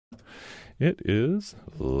It is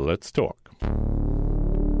Let's Talk.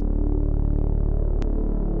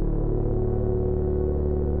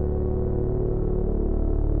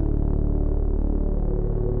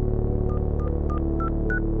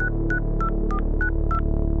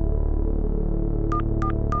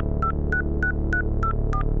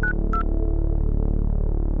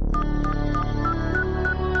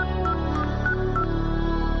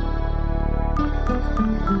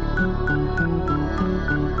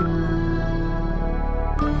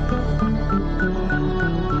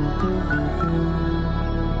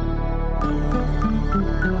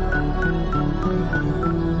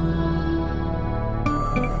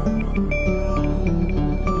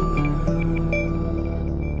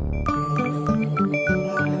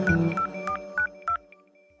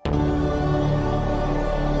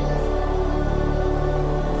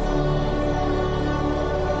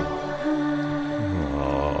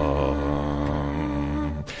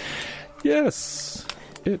 Yes,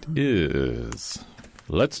 it is.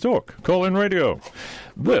 Let's Talk. Call-in radio.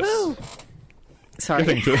 This. Woo-hoo.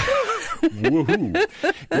 Sorry.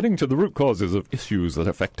 Getting to the root causes of issues that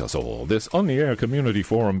affect us all. This on-the-air community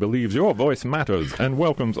forum believes your voice matters and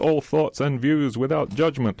welcomes all thoughts and views without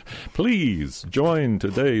judgment. Please join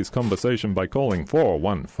today's conversation by calling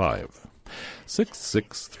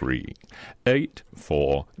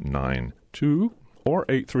 415-663-8492. or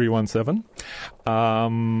 8317.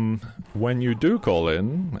 When you do call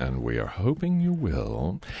in, and we are hoping you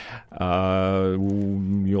will,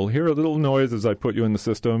 you'll hear a little noise as I put you in the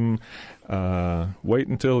system. Wait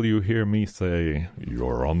until you hear me say,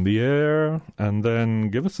 "You're on the air," and then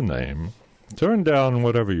give us a name. Turn down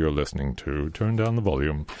whatever you're listening to. Turn down the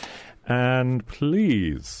volume. And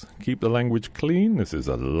please keep the language clean. This is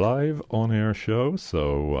a live on-air show,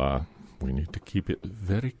 so we need to keep it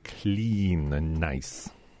very clean and nice.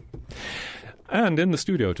 And in the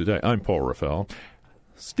studio today, I'm Paul Raffel.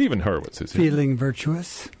 Stephen Hurwitz is here. Feeling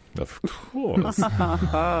virtuous. Of course.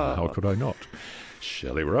 How could I not?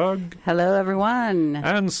 Shelley Rugg. Hello, everyone.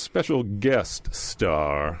 And special guest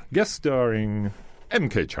starring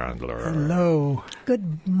M.K. Chandler. Hello.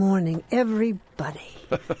 Good morning, everybody.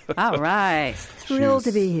 All right. Thrilled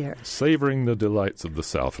to be here. Savoring the delights of the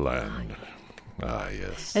Southland. Ah,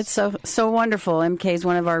 yes. It's so wonderful. MK is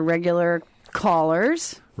one of our regular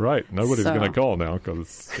callers. Right. Nobody's going to call now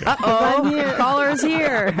because... Uh-oh. Caller's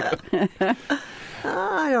here.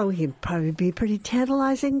 I know he'd probably be pretty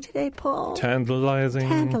tantalizing today, Paul. Tantalizing,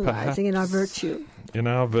 in our virtue. In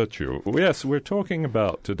our virtue. Yes, we're talking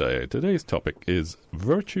about today. Today's topic is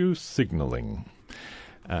virtue signaling.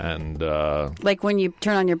 And... like when you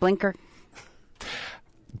turn on your blinker?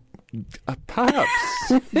 Perhaps.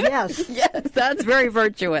 Yes. Yes, that's very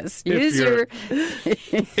virtuous. Use your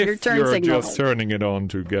turn signal. You're just turning it on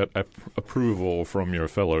to get approval from your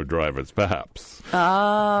fellow drivers, perhaps.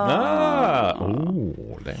 Oh,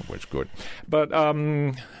 that was good. But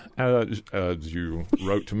as you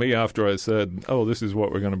wrote to me after I said, "Oh, this is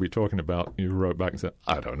what we're going to be talking about," you wrote back and said,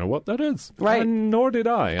 "I don't know what that is." Right. And nor did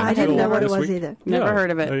I. I didn't know what it was either. Never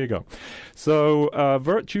heard of it. There you go. So,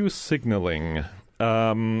 virtue signaling.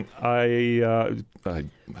 An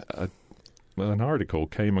article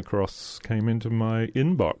came into my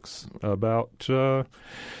inbox about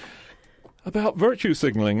virtue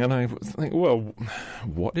signaling, and I was thinking, well,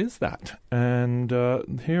 what is that? And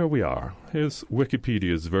here we are. Here's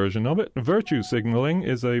Wikipedia's version of it. Virtue signaling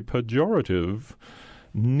is a pejorative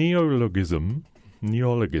neologism.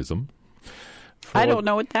 I don't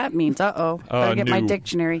know what that means. Gotta get my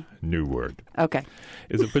dictionary. New word. Okay.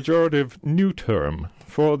 Is a pejorative new term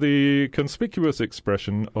for the conspicuous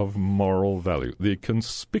expression of moral value. The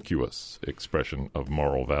conspicuous expression of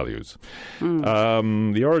moral values.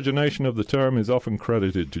 The origination of the term is often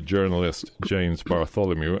credited to journalist James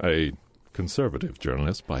Bartholomew, a conservative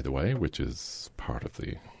journalist, by the way, which is part of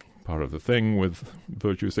the thing with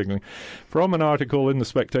virtue signaling, from an article in The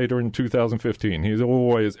Spectator in 2015. He's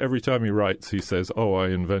always, every time he writes, he says, "Oh, I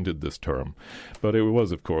invented this term." But it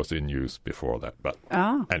was, of course, in use before that. But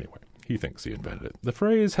anyway, he thinks he invented it. The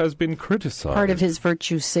phrase has been criticized. Part of his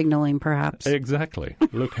virtue signaling, perhaps. Exactly.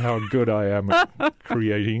 Look how good I am at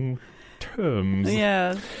creating terms.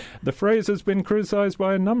 Yeah. The phrase has been criticized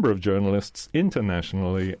by a number of journalists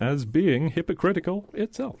internationally as being hypocritical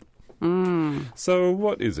itself. So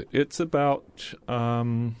what is it? It's about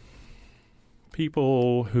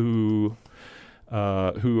people who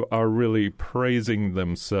are really praising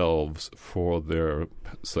themselves for their,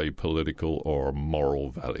 say, political or moral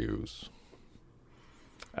values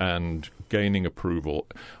and gaining approval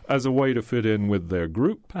as a way to fit in with their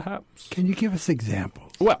group, perhaps. Can you give us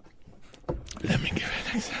examples? Well, let me give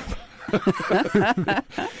an example.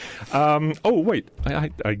 Oh wait,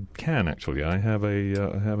 I can actually. I have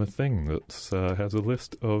a thing that has a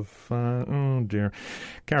list of. Oh dear,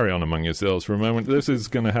 carry on among yourselves for a moment. This is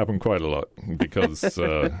going to happen quite a lot because.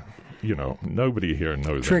 Nobody here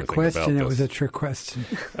knows trick anything question. about this. It was a trick question.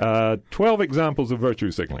 12 examples of virtue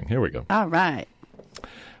signaling. Here we go. All right.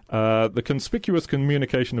 The conspicuous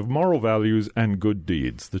communication of moral values and good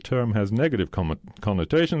deeds. The term has negative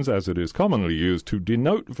connotations as it is commonly used to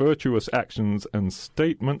denote virtuous actions, and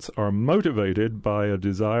statements are motivated by a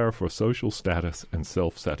desire for social status and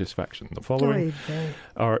self-satisfaction. The following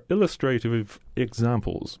are illustrative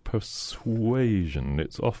examples. Persuasion.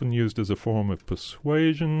 It's often used as a form of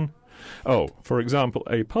persuasion. Oh, for example,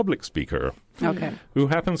 a public speaker who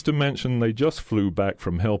happens to mention they just flew back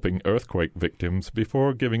from helping earthquake victims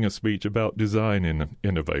before giving a speech about design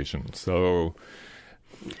innovation. So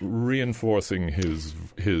reinforcing his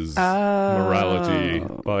morality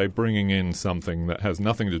by bringing in something that has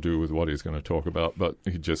nothing to do with what he's going to talk about, but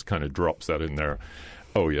he just kind of drops that in there.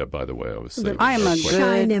 Oh, yeah, by the way, I was saying...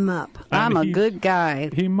 Shine him up. I'm a good guy.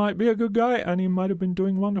 He might be a good guy, and he might have been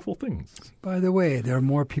doing wonderful things. By the way, there are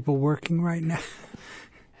more people working right now.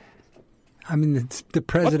 I mean, the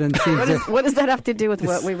president seems to... What does that have to do with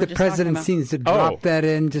what we were just talking about? The president seems to drop that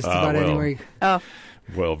in just about anywhere. Oh.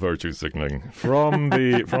 Well, virtue signaling from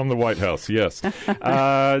the White House, yes.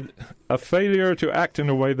 A failure to act in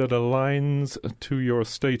a way that aligns to your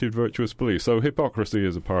stated virtuous beliefs. So hypocrisy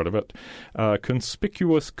is a part of it.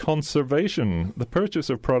 Conspicuous conservation, the purchase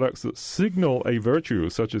of products that signal a virtue,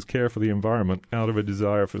 such as care for the environment, out of a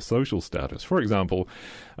desire for social status. For example,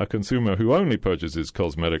 a consumer who only purchases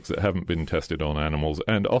cosmetics that haven't been tested on animals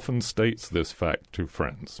and often states this fact to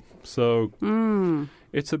friends. So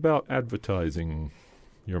it's about advertising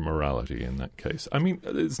your morality in that case. I mean,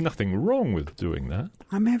 there's nothing wrong with doing that.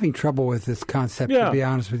 I'm having trouble with this concept, to be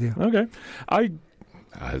honest with you. Okay.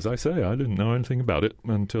 As I say, I didn't know anything about it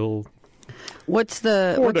until What's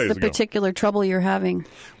the particular trouble you're having?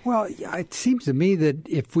 Well, it seems to me that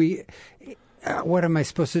if we... what am I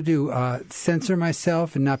supposed to do? Censor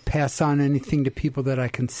myself and not pass on anything to people that I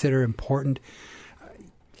consider important?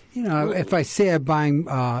 If I say I'm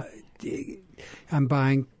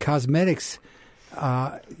buying cosmetics...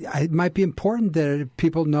 it might be important that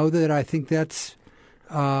people know that I think that's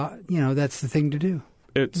the thing to do.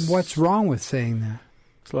 What's wrong with saying that?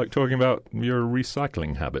 It's like talking about your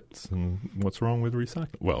recycling habits and what's wrong with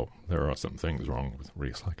recycling. Well, there are some things wrong with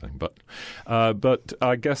recycling, but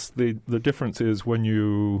I guess the difference is when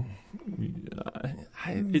you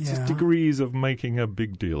it's degrees of making a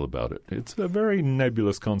big deal about it. It's a very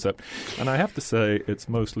nebulous concept, and I have to say it's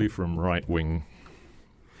mostly from right-wing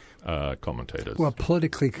commentators. Well,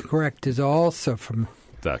 politically correct is also from...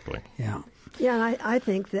 Exactly. Yeah. Yeah, and I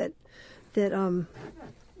think that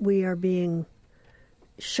we are being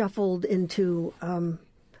shuffled into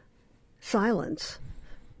silence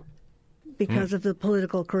because of the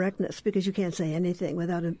political correctness, because you can't say anything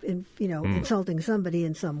without insulting somebody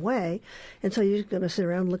in some way. And so you're going to sit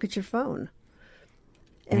around and look at your phone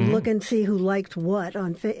and look and see who liked what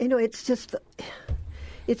on Facebook. It's just...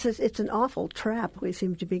 It's an awful trap we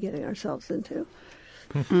seem to be getting ourselves into.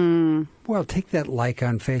 Well, take that like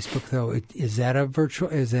on Facebook, though. Is that a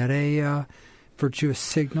virtuous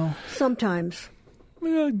signal? Sometimes.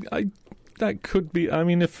 Yeah, that could be. I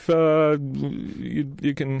mean, if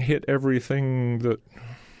you can hit everything that...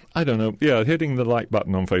 I don't know. Yeah, hitting the like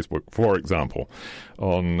button on Facebook, for example,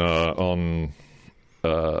 on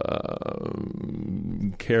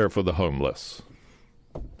care for the homeless.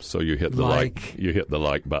 So you hit the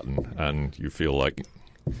like button, and you feel like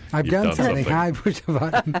I've done something. I push the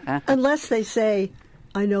button. Unless they say,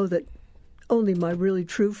 "I know that only my really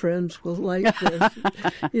true friends will like this."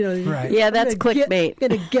 Right? Yeah, that's clickbait.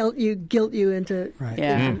 Going to guilt you into. Right.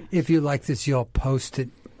 Yeah. If you like this, you'll post it.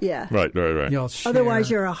 Yeah. Right. You'll share. Otherwise,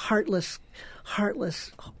 you're a heartless.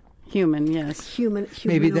 Human. Yes. Humanoid.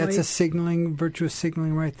 Maybe that's a virtuous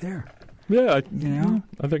signaling right there. Yeah,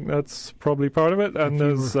 I think that's probably part of it. And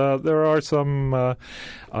there are some,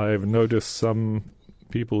 I've noticed some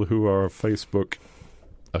people who are Facebook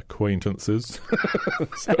acquaintances,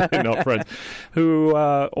 certainly not friends, who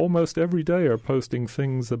almost every day are posting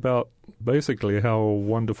things about basically how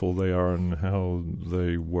wonderful they are and how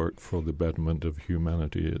they work for the betterment of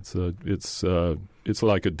humanity. It's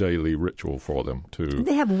like a daily ritual for them too.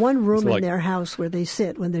 They have one room in their house where they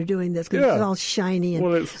sit when they're doing this because it's all shiny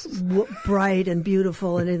and bright and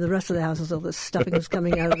beautiful, and the rest of the house is all this stuffing that's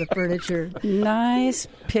coming out of the furniture. Nice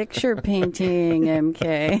picture painting,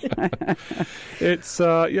 MK.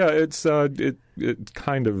 it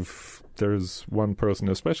kind of, there's one person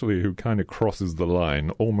especially who kind of crosses the line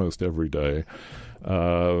almost every day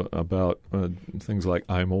about things like,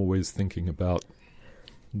 I'm always thinking about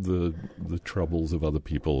the troubles of other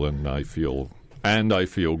people, and I feel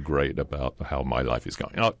great about how my life is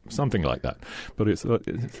going. Something like that. But it's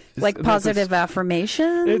like positive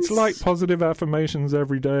affirmations? It's like positive affirmations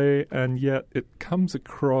every day, and yet it comes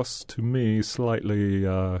across to me slightly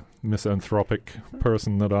misanthropic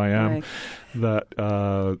person that I am, right. that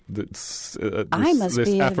I must this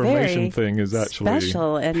be affirmation thing is actually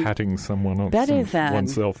special and patting someone on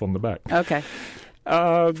oneself on the back. Okay.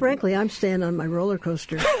 Frankly, I'm staying on my roller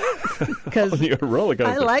coaster. Because on your roller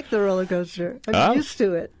coaster. I like the roller coaster. I'm used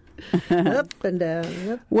to it. Up and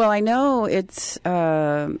down. Up. Well, I know it's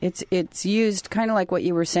used kind of like what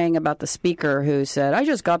you were saying about the speaker who said, "I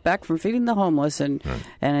just got back from feeding the homeless and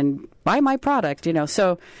buy my product."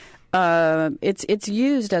 So it's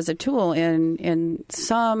used as a tool in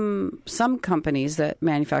some companies that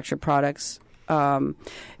manufacture products.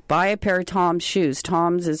 Buy a pair of Tom's shoes.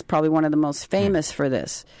 Tom's is probably one of the most famous for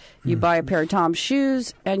this. You buy a pair of Tom's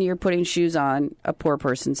shoes, and you're putting shoes on a poor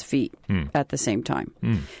person's feet at the same time.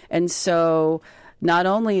 And so not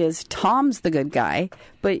only is Tom's the good guy,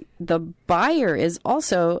 but the buyer is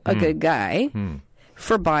also a good guy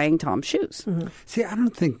for buying Tom's shoes. See, I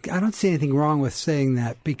don't see anything wrong with saying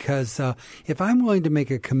that, because if I'm willing to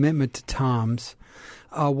make a commitment to Tom's,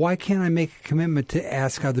 why can't I make a commitment to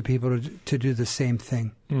ask other people to do the same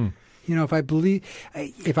thing? If I believe,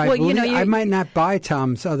 I might not buy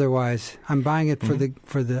Tom's otherwise. I'm buying it for the.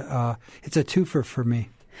 It's a twofer for me.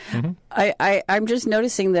 I'm just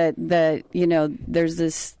noticing that there's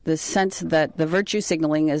this sense that the virtue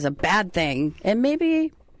signaling is a bad thing, and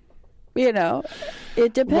maybe. It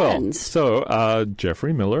depends. Well, so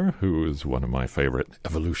Jeffrey Miller, who is one of my favorite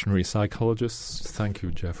evolutionary psychologists, thank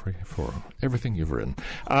you, Jeffrey, for everything you've written.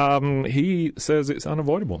 He says it's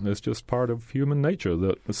unavoidable. It's just part of human nature,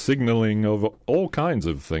 the signaling of all kinds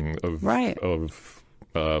of things, of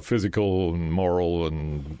physical and moral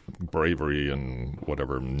and bravery and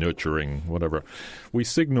whatever, nurturing, whatever. We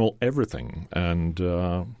signal everything, and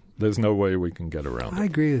there's no way we can get around it. I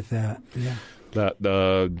agree with that, yeah. That...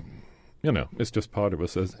 it's just part of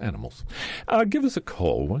us as animals. Give us a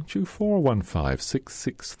call, won't you?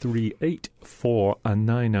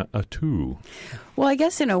 415-663-8492. Well, I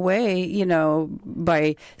guess in a way,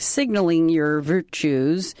 by signaling your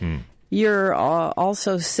virtues, you're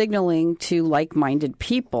also signaling to like-minded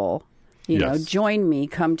people, yes. Join me,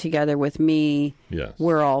 come together with me. Yes.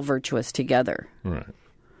 We're all virtuous together. Right.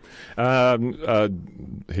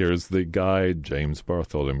 Here's the guy, James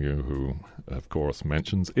Bartholomew, who, of course,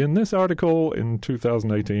 mentions in this article in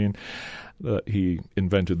 2018 that he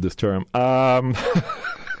invented this term.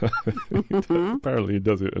 Apparently he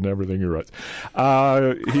does it in everything he writes.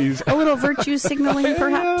 He's a little virtue signaling,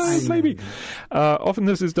 perhaps? Maybe. Often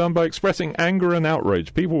this is done by expressing anger and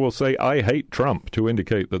outrage. People will say, I hate Trump, to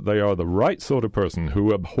indicate that they are the right sort of person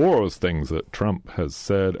who abhors things that Trump has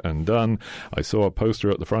said and done. I saw a poster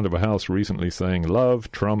at the front of a house recently saying,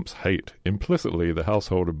 love trumps hate. Implicitly, the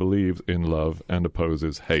householder believes in love and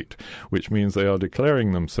opposes hate, which means they are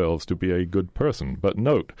declaring themselves to be a good person. But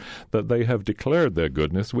note that they have declared their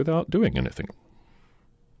goodness without doing anything.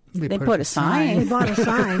 They put a sign. They bought a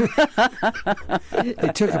sign. They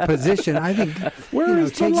took a position. I think.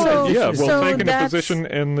 Taking a position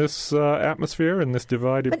in this atmosphere, in this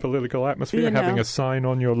divided political atmosphere, having a sign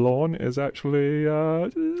on your lawn is actually. What are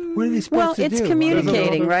they supposed to do? Well, it's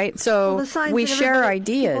communicating, right? So we share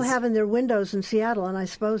ideas. People have in their windows in Seattle, and I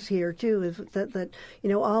suppose here too, is that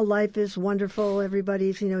all life is wonderful.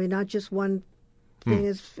 Everybody's not just one. Thing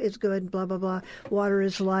is good, blah, blah, blah. Water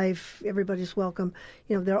is life. Everybody's welcome.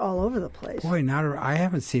 They're all over the place. Boy, I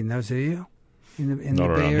haven't seen those, have you? In Not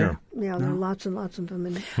the Bay Area? Yeah, there are lots and lots of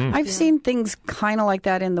them. I've seen things kind of like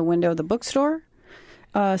that in the window of the bookstore.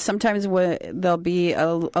 Sometimes there'll be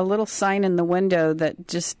a little sign in the window that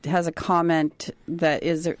just has a comment that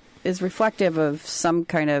is reflective of some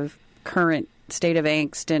kind of current state of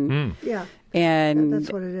angst. And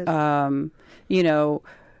that's what it is.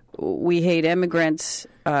 We hate immigrants,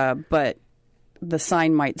 but the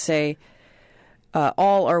sign might say,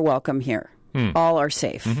 all are welcome here. All are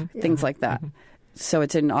safe. Things like that. So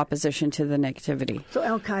it's in opposition to the negativity. So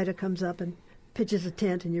Al-Qaeda comes up and pitches a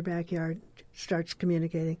tent in your backyard, starts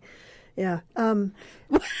communicating. Yeah. Good,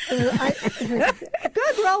 we're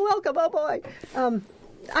all welcome. Oh, boy.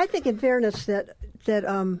 I think in fairness that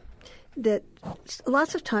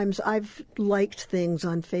lots of times I've liked things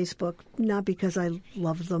on Facebook, not because I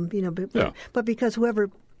love them, but because whoever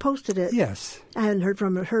posted it. Yes. I hadn't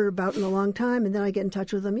heard about it in a long time, and then I get in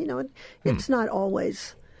touch with them. It's not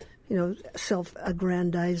always,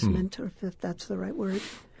 self-aggrandizement, or if that's the right word.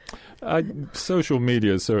 Social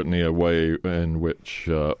media is certainly a way in which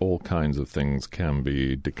all kinds of things can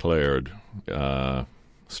be declared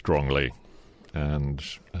strongly, and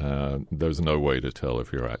there's no way to tell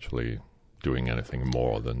if you're actually doing anything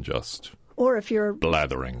more than just or if you're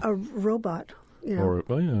blathering a robot, or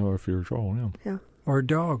if you're a troll, yeah, or a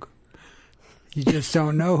dog. You just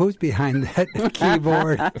don't know who's behind that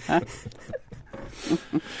keyboard.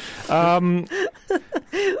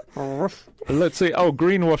 Let's see. Oh,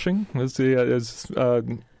 greenwashing is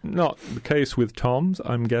not the case with Tom's,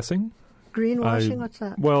 I'm guessing. Greenwashing? What's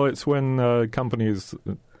that? Well, it's when companies...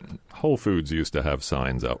 Whole Foods used to have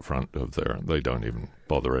signs out front of their... They don't even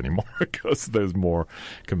bother anymore because there's more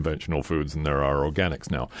conventional foods than there are organics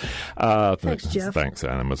now. Thanks, Jeff. Thanks,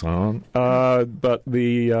 Amazon. But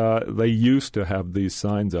they used to have these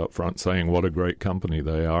signs out front saying what a great company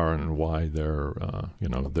they are and why they're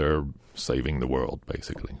saving the world,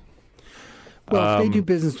 basically. Well, if they do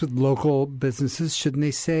business with local businesses, shouldn't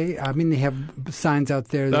they say? I mean, they have signs out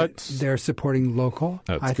there that they're supporting local.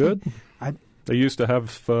 That's good. They used to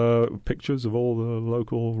have pictures of all the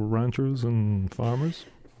local ranchers and farmers.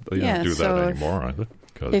 They don't do that anymore either.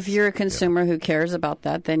 If you're a consumer who cares about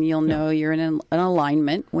that, then you'll know you're in an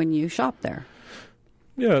alignment when you shop there.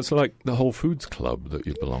 Yeah, it's like the Whole Foods Club that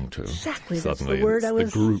you belong to. Exactly. Suddenly, that's the word I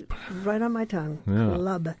was group. Right on my tongue. Yeah.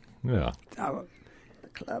 Club. Yeah.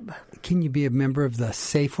 Club. Can you be a member of the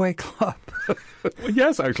Safeway Club? Well,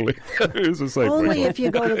 yes, actually. It is a Safeway Only Club. if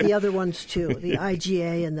you go to the other ones, too. The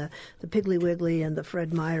IGA and the Piggly Wiggly and the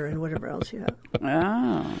Fred Meyer and whatever else you have.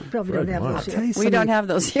 Oh. Probably don't have those here. We don't have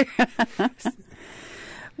those here.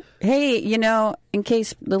 Hey, in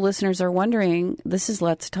case the listeners are wondering, this is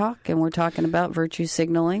Let's Talk, and we're talking about virtue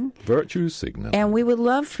signaling. Virtue signaling. And we would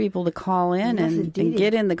love for people to call in and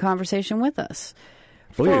get in the conversation with us.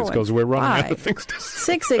 Please, because we're running out of things to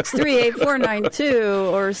say.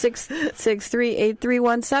 663-8492 or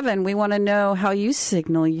 663-8317. We want to know how you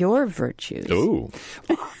signal your virtues. Ooh.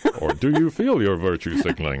 Or do you feel your virtue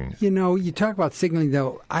signaling? You talk about signaling,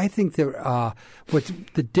 though. I think that what's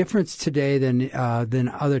the difference today than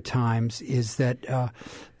other times is that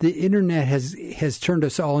the Internet has turned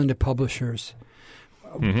us all into publishers.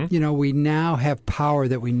 Mm-hmm. We now have power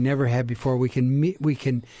that we never had before. We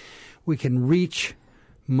can reach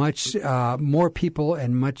much more people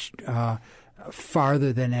and much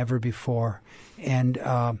farther than ever before. And,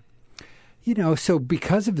 so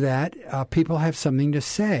because of that, people have something to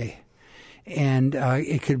say. And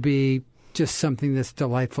it could be just something that's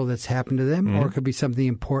delightful that's happened to them, or it could be something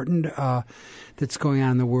important that's going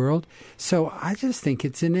on in the world. So I just think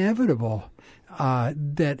it's inevitable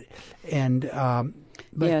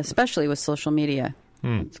especially with social media.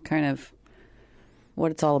 It's kind of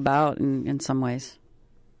what it's all about in some ways.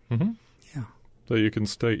 Mm-hmm. Yeah. So you can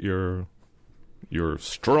state your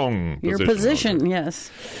strong position. Your position,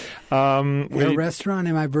 yes. In a restaurant,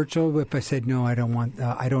 am I virtual if I said no? I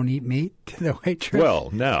don't eat meat to the waitress. Well,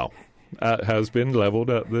 now that has been leveled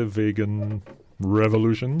at the vegan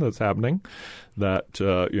revolution that's happening. That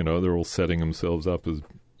they're all setting themselves up as,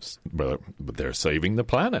 but they're saving the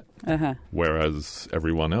planet, whereas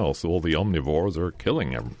everyone else, all the omnivores, are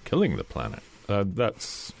killing the planet.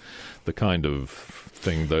 That's the kind of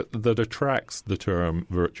thing that attracts the term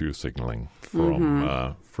virtue signaling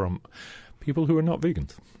from people who are not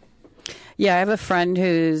vegans. Yeah, I have a friend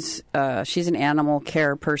who's she's an animal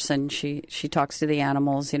care person. She talks to the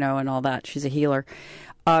animals, and all that. She's a healer.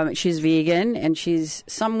 She's vegan, and she's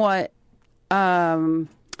somewhat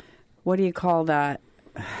what do you call that?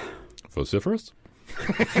 Vociferous?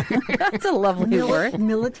 That's a lovely word.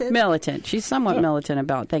 Militant. She's somewhat militant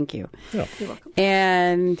about. Thank you. Yeah. You're welcome.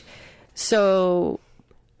 And so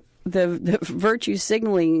the virtue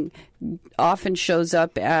signaling often shows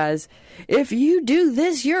up as, if you do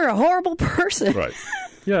this, you're a horrible person. Right.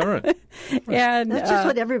 Yeah, right. And that's just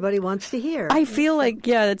what everybody wants to hear. I feel like,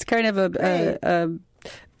 it's kind of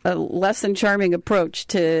a less than charming approach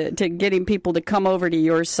to getting people to come over to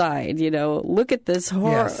your side. Look at this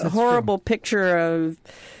horrible picture of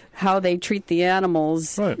how they treat the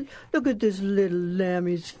animals. Right. Look at this little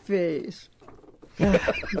lammy's face.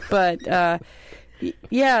 But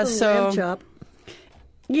so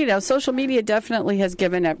social media definitely has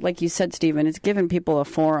given up, like you said, Stephen, it's given people a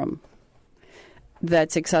forum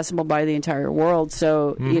that's accessible by the entire world.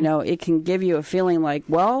 So it can give you a feeling like,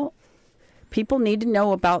 well, people need to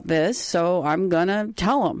know about this, so I'm going to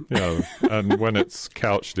tell them. And when it's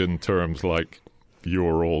couched in terms like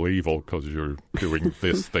you're all evil because you're doing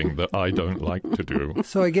this thing that I don't like to do.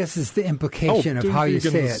 So I guess it's the implication of how you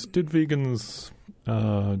say it. Did vegans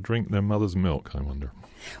drink their mother's milk, I wonder?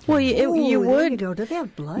 Well, you There would. you go. Do they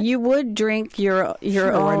have blood? You would drink your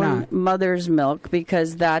Sure, why own not? mother's milk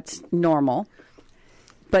because that's normal.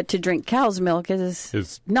 But to drink cow's milk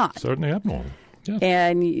is not. Certainly abnormal. Yeah.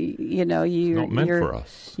 And you're Not meant for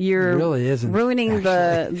us. You're It really isn't, ruining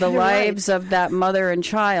the You're lives of that mother and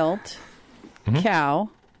child cow,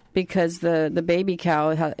 because the baby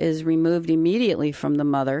cow is removed immediately from the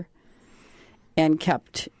mother and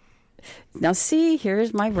kept. Now, see,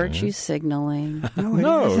 here's my virtue signaling.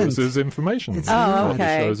 No, isn't. this is information. It's That's not. what the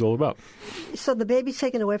Okay. show's all about. So the baby's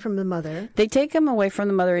taken away from the mother. They take them away from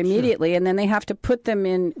the mother immediately, and then they have to put them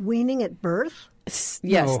in. Weaning at birth? Yes,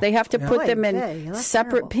 No. they have to Yeah. put them Oy in vey, that's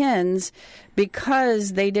separate terrible. pins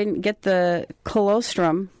because they didn't get the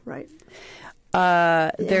colostrum. Right.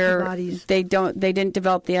 They're antibodies. they didn't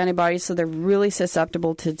develop the antibodies, so they're really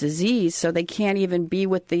susceptible to disease. So they can't even be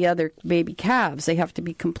with the other baby calves. They have to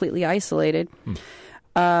be completely isolated. What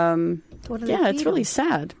do they Yeah, it's feed really them?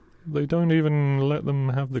 sad. They don't even let them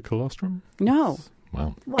have the colostrum? No,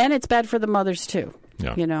 Wow. and it's bad for the mothers too.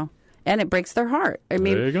 Yeah. And it breaks their heart. I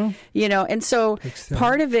mean, There you go. and so Breaks their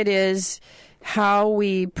part of it is how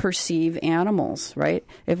we perceive animals, right?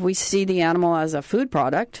 If we see the animal as a food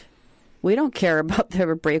product, we don't care about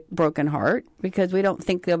their broken heart because we don't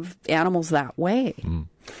think of animals that way. And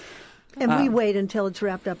we wait until it's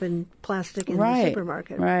wrapped up in plastic in the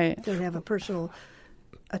supermarket. Right. Don't have a personal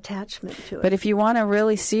attachment to it. But if you want to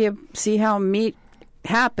really see how meat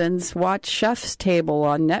happens, watch Chef's Table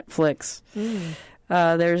on Netflix.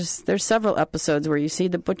 There's several episodes where you see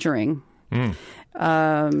the butchering.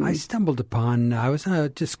 I stumbled upon. I was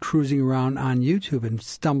just cruising around on YouTube and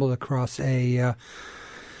stumbled across a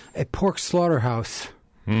pork slaughterhouse.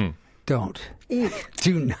 Don't. Eek.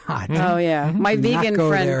 Do not. Oh yeah, my Do not vegan go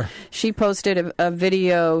friend, there. she posted a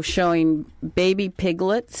video showing baby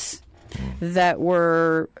piglets that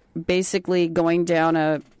were basically going down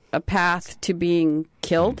a path to being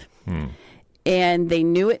killed, and they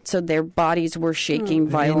knew it, so their bodies were shaking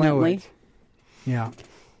They know violently. it. Yeah.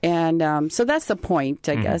 And so that's the point,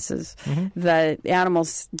 I guess, is that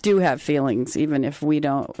animals do have feelings, even if we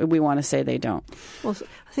don't. We want to say they don't. Well,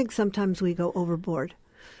 I think sometimes we go overboard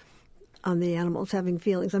on the animals having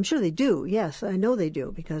feelings. I'm sure they do. Yes, I know they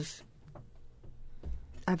do because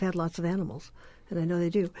I've had lots of animals, and I know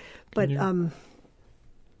they do. But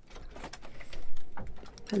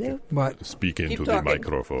hello. What? Speak into Keep the talking.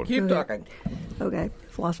 microphone. Keep talking. Okay,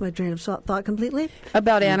 lost my train of thought completely.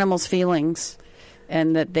 About animals' feelings,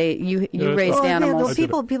 and that you Yeah, raised Oh, yeah, animals.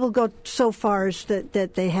 Well, people go so far as that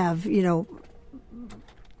they have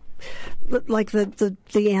like the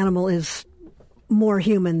animal is more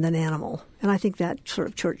human than animal, and I think that sort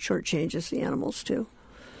of short changes the animals too.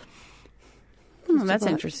 That's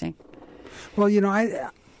interesting. Well, I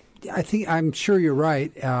think I'm sure you're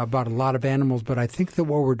right about a lot of animals, but I think that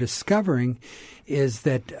what we're discovering is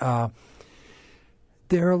that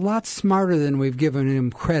they're a lot smarter than we've given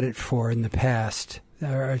them credit for in the past.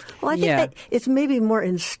 Well, I think Yeah. that it's maybe more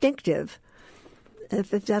instinctive. If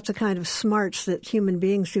that's a kind of smarts that human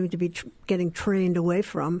beings seem to be getting trained away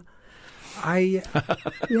from. I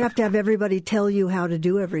You have to have everybody tell you how to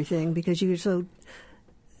do everything because you're so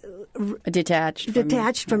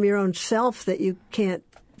Detached from your own self that you can't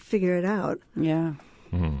figure it out. Yeah.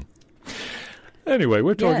 Anyway,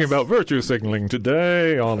 we're talking Yes. about virtue signaling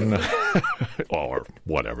today on, or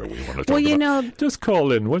whatever we want to talk about. Just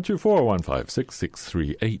call in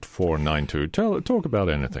 1-241-566-38492. Talk about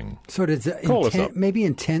anything. so does Call us up. maybe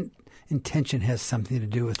intention has something to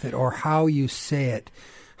do with it, or how you say it,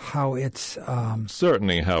 how it's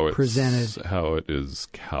Certainly how it's presented. how it is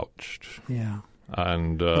couched. yeah,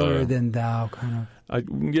 And other than thou kind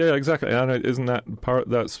of. yeah, exactly. And isn't that part?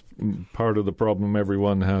 That's part of the problem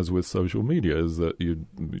everyone has with social media is that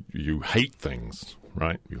you hate things,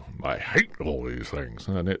 right? I hate all these things,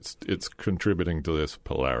 and it's contributing to this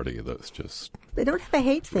polarity that's just They don't have a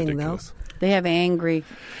hate thing, ridiculous. They have angry.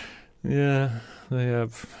 Yeah, they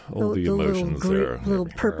have all the little emotions there. little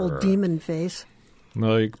purple demon face.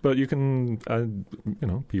 But you can,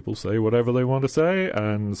 people say whatever they want to say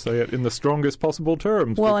and say it in the strongest possible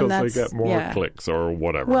terms Well, because and they get more yeah. clicks or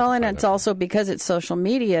whatever. Well, and it's also because it's social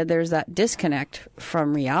media, there's that disconnect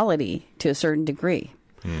from reality to a certain degree.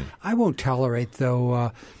 I won't tolerate,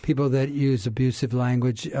 though, people that use abusive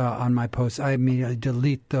language on my posts. I immediately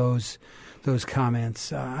delete those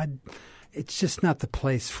comments. It's just not the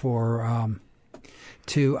place for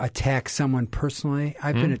to attack someone personally.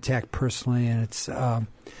 I've been attacked personally, and it's.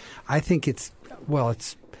 I think it's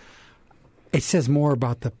It says more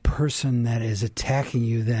about the person that is attacking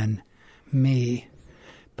you than me.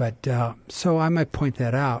 But so I might point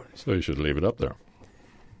that out. So you should leave it up there.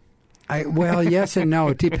 Well, yes and no.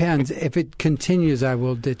 It depends. If it continues, I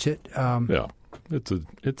will ditch it. Yeah.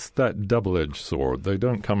 It's that double-edged sword. They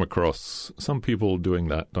don't come across. Some people doing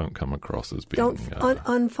that don't come across as being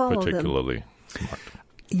unfollow particularly smart.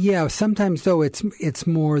 Yeah, sometimes though it's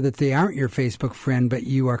more that they aren't your Facebook friend, but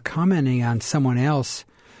you are commenting on someone else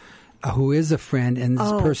who is a friend, and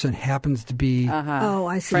this person happens to be Oh,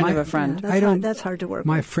 I see. Friend of a friend. Yeah, that's hard to work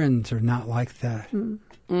My with. friends are not like that.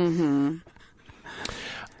 Mm-hmm.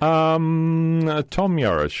 Tom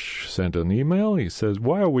Yarish sent an email. He says,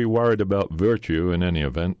 why are we worried about virtue in any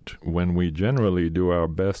event when we generally do our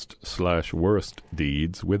best/worst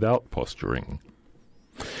deeds without posturing?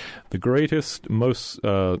 The greatest, this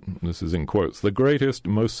is in quotes, the greatest,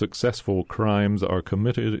 most successful crimes are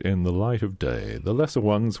committed in the light of day. The lesser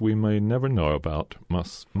ones we may never know about,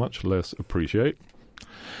 much less appreciate.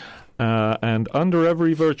 And under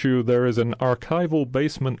every virtue there is an archival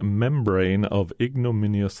basement membrane of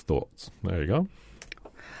ignominious thoughts. There you go.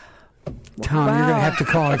 Tom, you're going to have to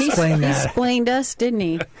explain He that. explained us, didn't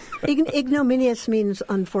he? Ignominious means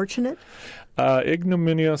unfortunate.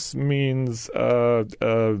 Ignominious means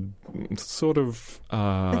sort of...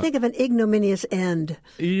 I think of an ignominious end.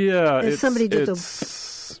 Yeah. As somebody did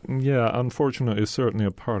yeah, unfortunate is certainly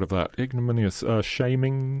a part of that. Ignominious,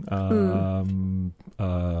 shaming,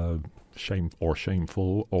 shame or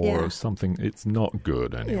shameful or something. It's not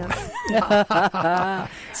good anyway. Yeah.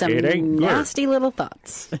 Some It ain't good. nasty little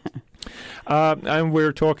thoughts. And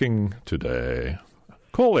we're talking today.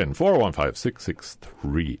 Call in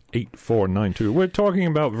 415-663-8492. We're talking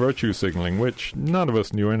about virtue signaling, which none of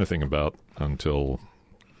us knew anything about until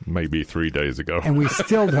maybe 3 days ago. And we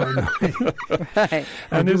still don't know. Right.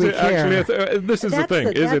 And do is we it actually care? this is the thing.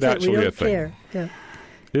 Is it actually a thing? Care. Yeah.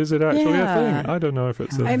 Is it actually Yeah. a thing? I don't know if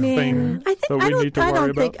it's a I mean, thing that we need to worry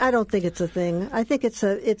about. I don't think it's a thing. I think it's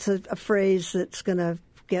a phrase that's going to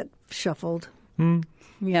get shuffled.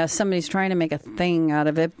 Yeah, somebody's trying to make a thing out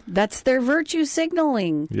of it. That's their virtue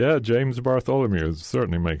signaling. Yeah, James Bartholomew is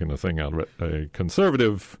certainly making a thing out of it. A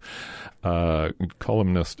conservative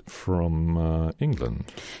columnist from England.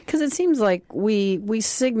 Because it seems like we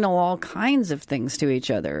signal all kinds of things to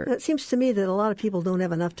each other. It seems to me that a lot of people don't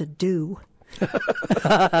have enough to do. Well,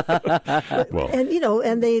 And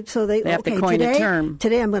they have to coin a term.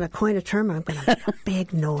 Today I'm going to coin a term. I'm going to make a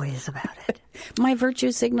big noise about it. My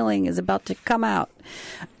virtue signaling is about to come out.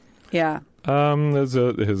 Yeah. here's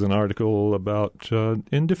an article about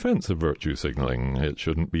in defense of virtue signaling. It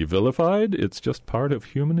shouldn't be vilified. It's just part of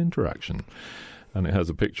human interaction. And it has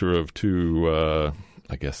a picture of two,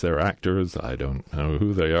 I guess they're actors. I don't know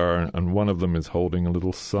who they are. And one of them is holding a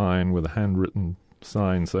little sign with a handwritten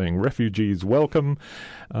sign saying "Refugees Welcome,"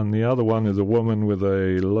 and the other one is a woman with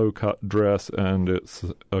a low-cut dress, and it's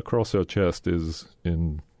across her chest is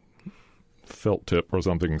in felt tip or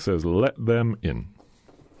something says "Let them in."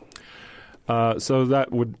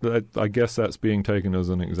 So I guess that's being taken as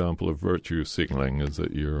an example of virtue signaling, is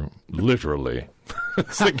that you're literally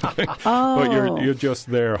signaling, but you're just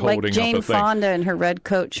there holding like Jane up a thing. Fonda in her red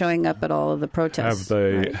coat showing up at all of the protests.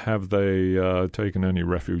 Have they taken any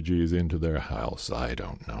refugees into their house? I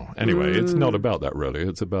don't know. Anyway, it's not about that really.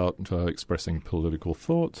 It's about expressing political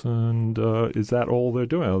thoughts, and is that all they're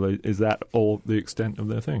doing? Is that all the extent of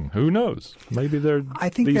their thing? Who knows? Maybe I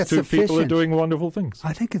think these that's two people are sufficient. doing wonderful things.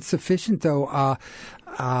 I think it's sufficient, though.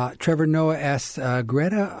 Trevor Noah asked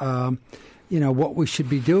Greta, what we should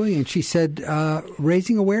be doing, and she said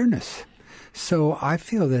raising awareness. So I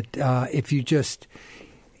feel that if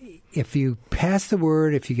you pass the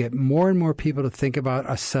word, if you get more and more people to think about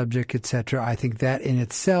a subject, etc., I think that in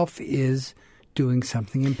itself is doing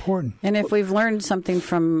something important. And if we've learned something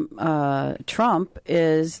from Trump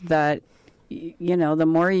is that, the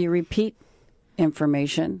more you repeat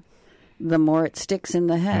information, the more it sticks in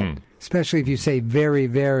the head. Especially if you say very,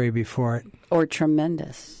 very before it. Or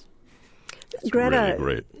tremendous. It's really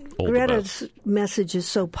great. All the Greta's best. message is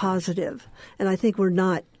so positive, and I think we're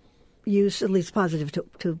not used, at least positive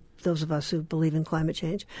to those of us who believe in climate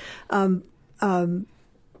change. But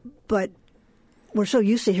we're so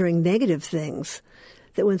used to hearing negative things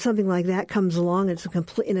that when something like that comes along, it's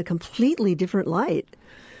in a completely different light,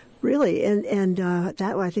 really. And that,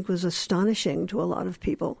 I think, was astonishing to a lot of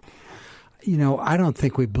people. I don't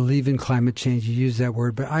think we believe in climate change. You use that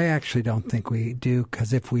word, but I actually don't think we do,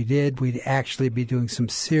 because if we did, we'd actually be doing some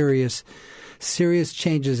serious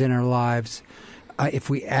changes in our lives if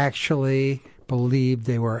we actually believed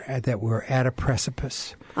that we're at a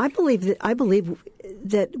precipice. I believe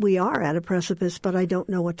that we are at a precipice, but I don't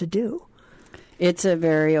know what to do. It's a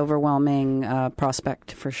very overwhelming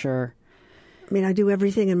prospect for sure. I mean, I do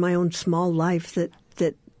everything in my own small life that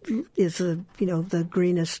is the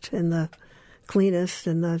greenest and the cleanest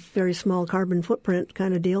and the very small carbon footprint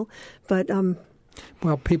kind of deal. But some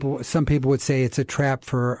people would say it's a trap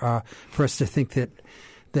for us to think that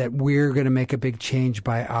we're going to make a big change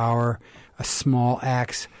by our small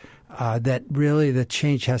acts. That really the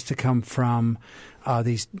change has to come from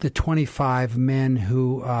the 25 men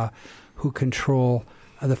who control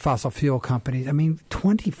the fossil fuel companies. I mean,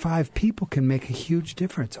 25 people can make a huge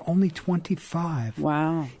difference. Only 25.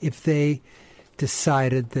 Wow. If they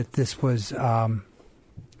decided that this was of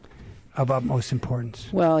utmost importance.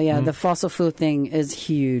 Well, yeah, the fossil fuel thing is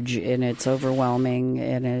huge, and it's overwhelming,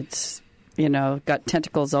 and it's, got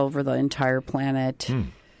tentacles over the entire planet.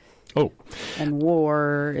 Oh. And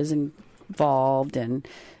war is involved, and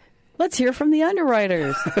let's hear from the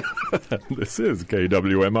underwriters. This is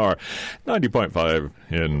KWMR 90.5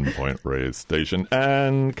 in Point Reyes Station,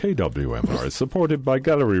 and KWMR is supported by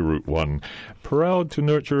Gallery Route 1, proud to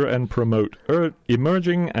nurture and promote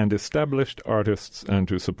emerging and established artists and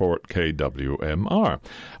to support KWMR.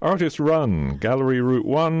 Artist-run Gallery Route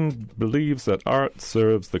 1 believes that art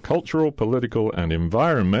serves the cultural, political, and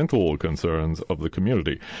environmental concerns of the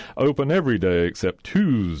community. Open every day except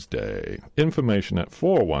Tuesday. Information at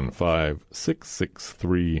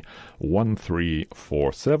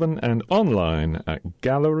 415-663-1347 and online at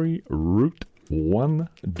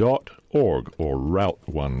galleryroute1.org or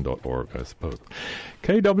route1.org, I suppose.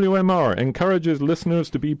 KWMR encourages listeners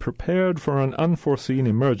to be prepared for an unforeseen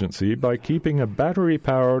emergency by keeping a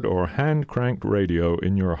battery-powered or hand-cranked radio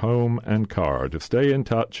in your home and car to stay in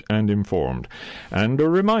touch and informed. And a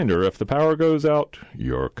reminder, if the power goes out,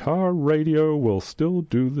 your car radio will still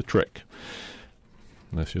do the trick.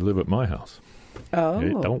 Unless you live at my house. Oh,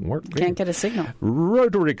 it don't work. Can't get a signal.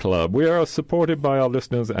 Rotary Club. We are supported by our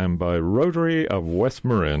listeners and by Rotary of West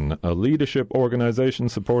Marin, a leadership organization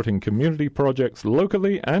supporting community projects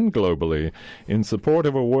locally and globally in support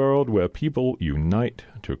of a world where people unite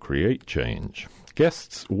to create change.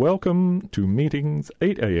 Guests welcome to meetings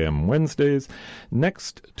 8 a.m. Wednesdays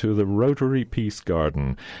next to the Rotary Peace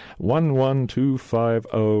Garden,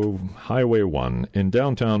 11250 Highway 1 in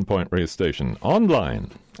downtown Point Reyes Station.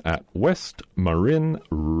 Online at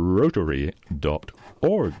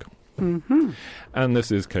westmarinrotary.org. Mm-hmm. And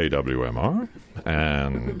this is KWMR,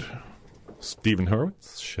 and Stephen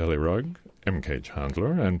Hurwitz, Shelley Rugg, M.K.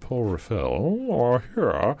 Chandler, and Paul Raffel are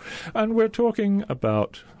here, and we're talking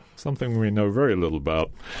about something we know very little about.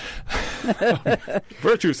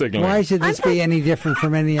 Virtue signaling. Why should this be any different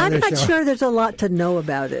from any other show? I'm not sure there's a lot to know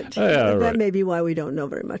about it. Yeah, that may be why we don't know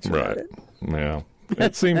very much about it. Yeah.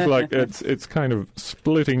 It seems like it's kind of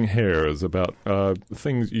splitting hairs about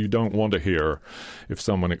things you don't want to hear if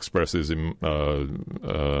someone expresses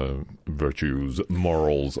virtues,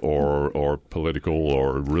 morals, or political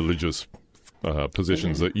or religious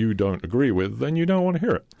positions that you don't agree with, then you don't want to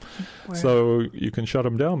hear it. Well, so you can shut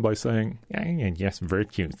them down by saying, yes,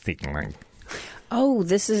 virtue signaling. Oh,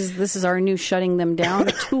 this is our new shutting them down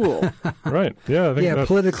tool. Right. Yeah. I think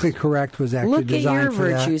politically correct was actually designed for that.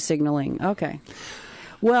 Look at your virtue signaling. Okay.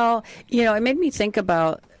 Well, it made me think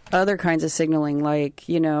about other kinds of signaling, like,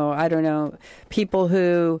 I don't know, people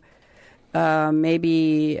who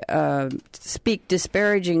maybe speak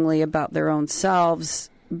disparagingly about their own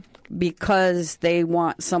selves because they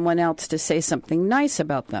want someone else to say something nice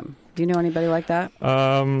about them. Do you know anybody like that?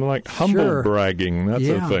 Like humble bragging. That's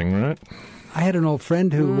a thing, right? I had an old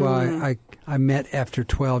friend who I met after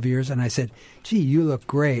 12 years, and I said, "Gee, you look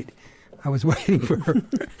great." I was waiting for her.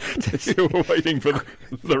 You were waiting for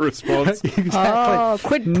the response. Exactly. Oh,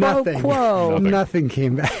 quid pro quo. Nothing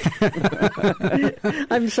came back.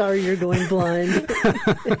 I'm sorry you're going blind.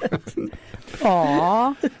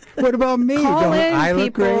 Aw. What about me? I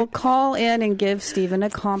look great? Call in and give Stephen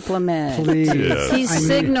a compliment. Please. Yes. He's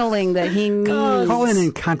signaling that he needs... Call in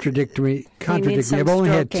and contradict me. I've only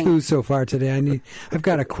had 2 so far today. I've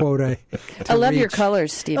got a quote. I love your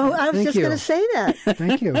colors, Stephen. Oh, I was just going to say that.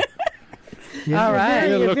 Thank you. Yeah. All right.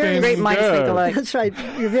 You're very great minds think alike. That's right.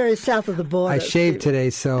 You're very south of the border. I shaved today,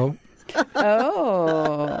 so...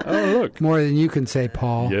 Oh, look. More than you can say,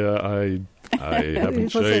 Paul. Yeah, I haven't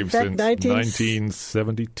shaved since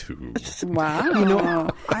 1972. Wow.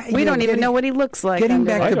 We don't even know what he looks like. Getting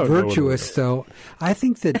back to virtuous, though, I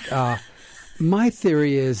think that my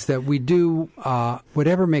theory is that we do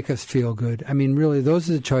whatever makes us feel good. I mean, really, those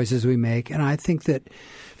are the choices we make. And I think that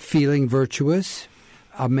feeling virtuous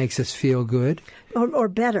makes us feel good. Or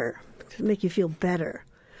better, to make you feel better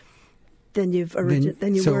than you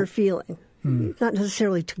were feeling. Not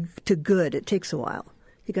necessarily to good. It takes a while.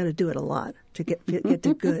 You got to do it a lot to get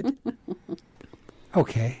to good.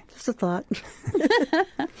 Okay. Just a thought.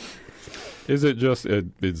 Is it just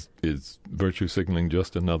is virtue signaling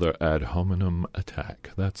just another ad hominem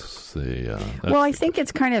attack? That's the. Well, I think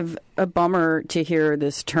it's kind of a bummer to hear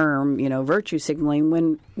this term, virtue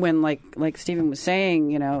signaling, when like Stephen was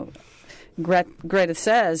saying, Greta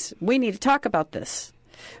says we need to talk about this.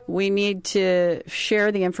 We need to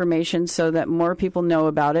share the information so that more people know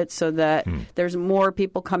about it, so that there's more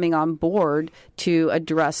people coming on board to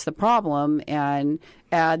address the problem and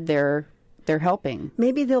add their helping.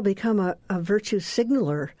 Maybe they'll become a virtue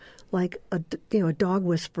signaler, like a dog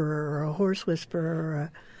whisperer or a horse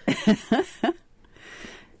whisperer.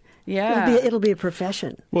 Yeah, it'll be a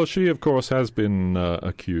profession. Well, she, of course, has been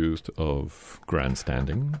accused of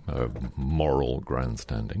grandstanding, moral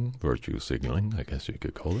grandstanding, virtue signaling, I guess you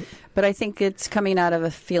could call it. But I think it's coming out of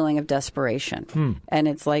a feeling of desperation. And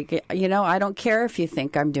it's like, I don't care if you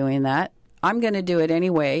think I'm doing that. I'm going to do it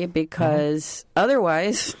anyway, because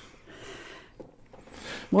otherwise,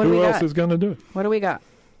 who else is going to do it? What do we got?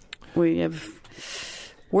 We've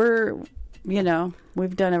done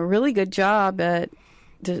a really good job at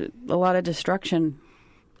a lot of destruction.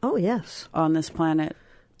 Oh, yes. On this planet.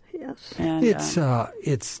 Yes. And, it's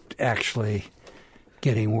actually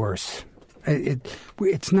getting worse.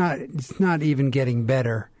 It's not even getting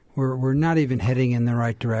better. We're not even heading in the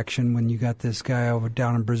right direction when you got this guy over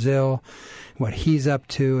down in Brazil, what he's up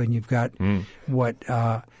to, and you've got what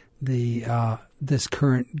this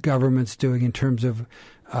current government's doing in terms of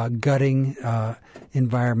gutting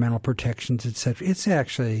environmental protections, etc. It's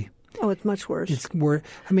actually... Oh, it's much worse. It's worse.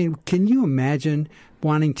 I mean, can you imagine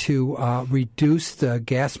wanting to reduce the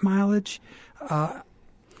gas mileage?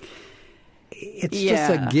 It's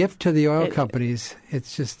just a gift to the oil companies.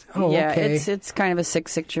 It's just, okay. It's kind of a sick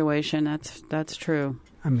situation. That's true.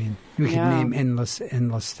 I mean, we could name endless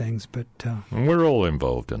things, but... we're all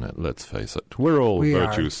involved in it, let's face it. We're all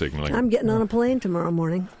virtue signaling. I'm getting on a plane tomorrow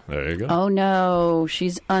morning. There you go. Oh, no.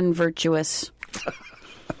 She's unvirtuous.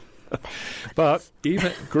 But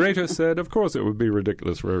even Greta said, of course, it would be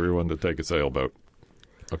ridiculous for everyone to take a sailboat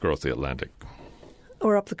across the Atlantic.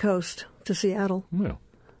 Or up the coast to Seattle. Well,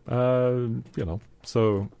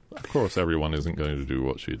 so, of course, everyone isn't going to do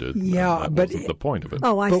what she did. Yeah, that but... wasn't the point of it.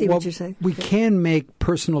 Oh, I see what you're saying. We can make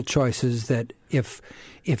personal choices that if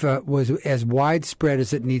it was as widespread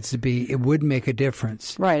as it needs to be, it would make a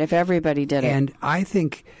difference. Right, if everybody did it. And I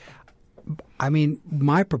think...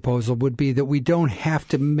 my proposal would be that we don't have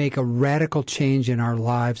to make a radical change in our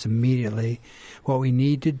lives immediately. What we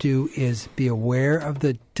need to do is be aware of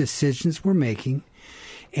the decisions we're making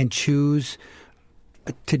and choose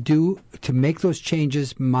to make those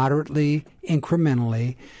changes moderately,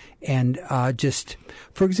 incrementally, and just,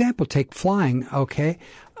 for example, take flying, okay?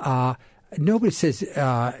 Nobody says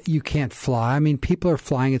you can't fly. I mean, people are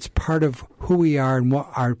flying. It's part of who we are and what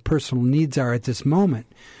our personal needs are at this moment.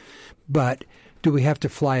 But do we have to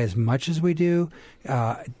fly as much as we do?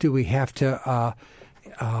 Do we have to?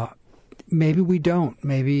 Maybe we don't.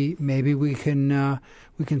 Maybe we can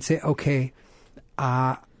say, okay,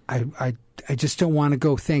 I just don't want to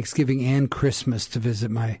go Thanksgiving and Christmas to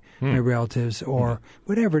visit my relatives, or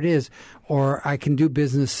whatever it is, or I can do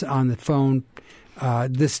business on the phone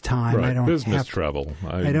this time. Right, I don't business have travel.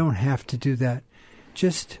 I don't have to do that.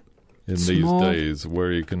 Just. In small, these days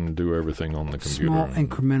where you can do everything on the computer. Small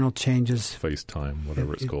incremental changes. FaceTime,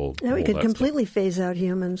 whatever it's called. Now we could completely phase out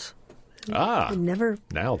humans. Now then.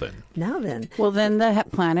 Well, then the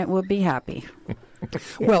planet would be happy.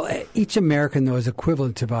 Well, each American, though, is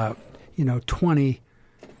equivalent to about, 20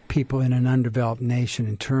 people in an undeveloped nation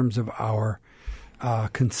in terms of our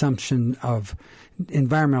consumption of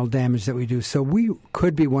environmental damage that we do. So we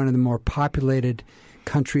could be one of the more populated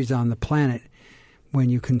countries on the planet when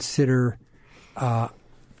you consider what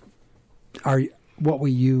we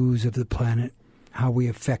use of the planet, how we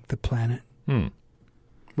affect the planet.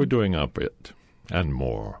 We're doing our bit and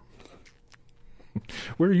more.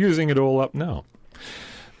 We're using it all up now.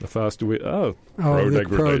 The faster we...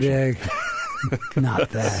 pro-degradation.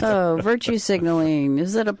 Not that. So, virtue signaling,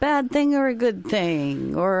 is it a bad thing or a good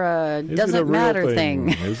thing? Or a doesn't matter thing?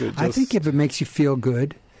 Is it just... I think if it makes you feel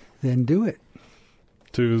good, then do it.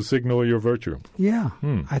 To signal your virtue. Yeah.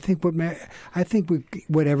 I think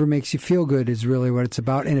whatever makes you feel good is really what it's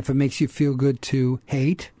about. And if it makes you feel good to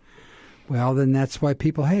hate, Well, then that's why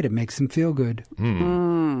people hate it. Makes them feel good.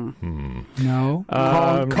 No?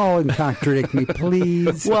 Call and contradict me,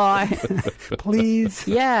 please. Well, Please.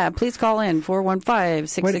 yeah, please call in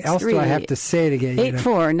 415-663. What else do I have to say to get you to...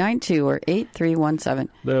 8492 or 8317.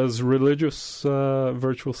 There's religious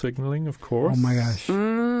virtual signaling, of course. Oh, my gosh.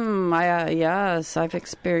 Yes, I've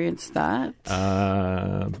experienced that.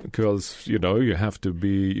 Because, you have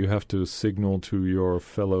to signal to your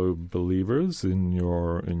fellow believers in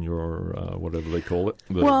your whatever they call it,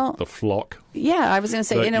 the flock. Yeah, I was going to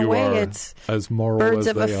say, in a way, it's as moral birds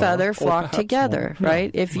as of a they feather are, flock together, more.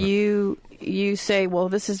 right? If you say, well,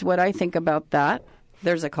 this is what I think about that,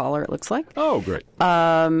 there's a caller, it looks like. Oh, great.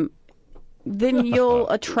 Then you'll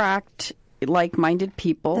attract like-minded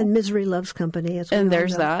people. And misery loves company. And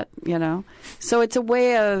there's that, So it's a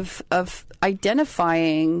way of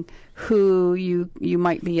identifying who you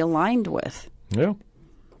might be aligned with. Yeah.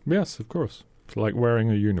 Yes, of course. It's like wearing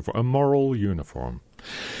a uniform, a moral uniform.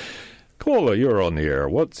 Caller, you're on the air.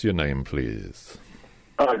 What's your name, please?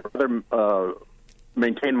 I'd rather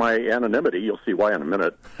maintain my anonymity. You'll see why in a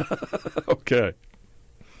minute. Okay.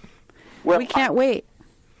 Well, We can't wait.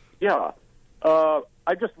 Yeah.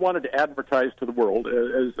 I just wanted to advertise to the world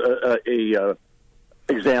as a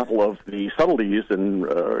example of the subtleties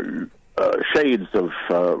and shades of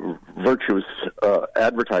virtuous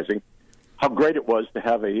advertising, how great it was to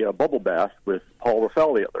have a bubble bath with Paul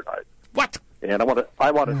Raffel the other night. What? And I want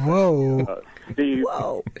to Whoa. Steve.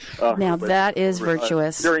 Now that is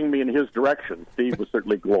virtuous. Steering me in his direction. Steve was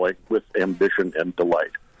certainly glowing with ambition and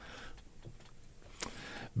delight.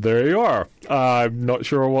 There you are. I'm not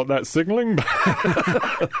sure what that's signaling.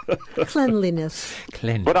 Cleanliness.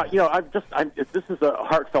 But this is a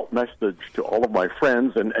heartfelt message to all of my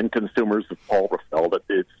friends and consumers of Paul Raffel that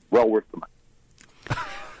it's well worth the money.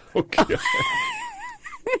 Okay.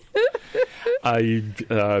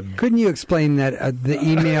 Couldn't you explain that the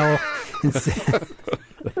email?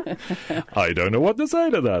 I don't know what to say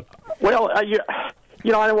to that. Well, I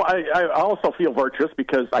also feel virtuous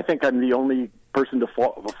because I think I'm the only person to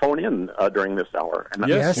phone in during this hour. And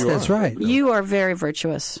Yes, that's right. You are very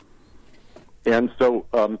virtuous. And so,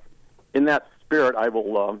 in that spirit, I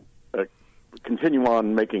will continue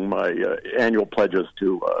on making my annual pledges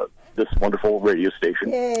to this wonderful radio station.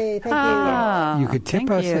 Yay, thank you. You could tip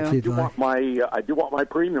us if you'd like. I do want my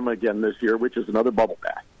premium again this year, which is another bubble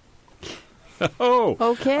bath. Oh.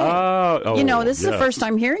 Okay. This is the first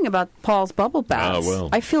time hearing about Paul's bubble baths. Well.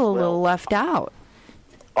 I feel a little left out.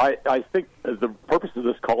 I think the purpose of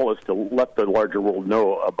this call is to let the larger world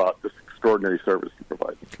know about this extraordinary service he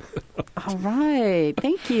provides. All right.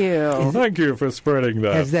 Thank you. Thank you for spreading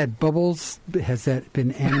that. Has that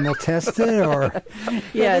been animal tested or?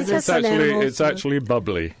 Yeah, It's actually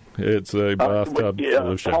bubbly. It's a bathtub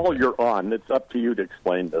solution. Paul, you're on. It's up to you to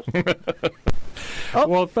explain this.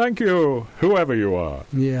 Well, thank you, whoever you are.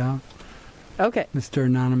 Yeah. Okay. Mr.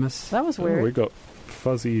 Anonymous. That was weird. We got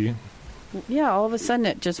fuzzy. Yeah, all of a sudden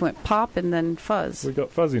it just went pop and then fuzz. We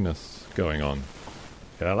got fuzziness going on.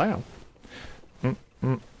 Hello.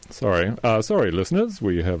 Sorry, listeners.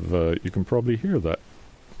 We have. You can probably hear that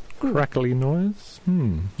crackly noise.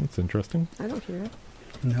 That's interesting. I don't hear it.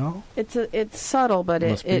 No. It's subtle, but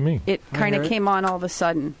it kind of came on all of a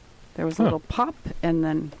sudden. There was a little pop and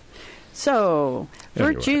then. So,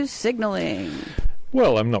 Anyway. virtue signaling.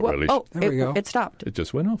 Well, I'm not really. Oh, There we go. It stopped. It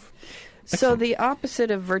just went off. So the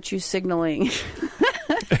opposite of virtue signaling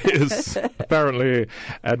Is apparently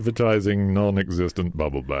advertising non-existent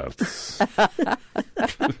bubble baths.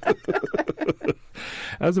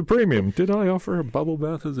 As a premium. Did I offer a bubble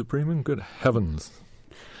bath as a premium? Good heavens.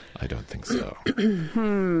 I don't think so.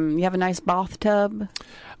 You have a nice bathtub?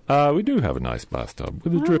 We do have a nice bathtub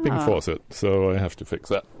with a dripping faucet, so I have to fix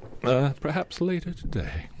that. Perhaps later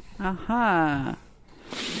today. Aha.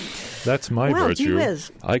 That's my Well, virtue. gee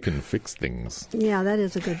whiz. I can fix things. Yeah, that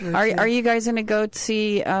is a good virtue. Are you guys going to go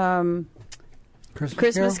see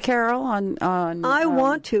Christmas Carol on I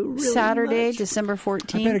want to really Saturday, much. December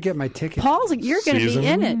 14th? I better get my ticket. Paul, you're going to be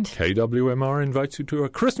in it. KWMR invites you to a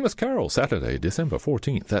Christmas Carol Saturday, December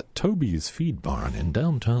 14th at Toby's Feed Barn in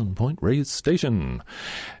downtown Point Reyes Station.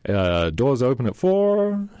 Doors open at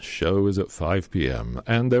 4, show is at 5 p.m.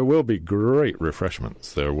 And there will be great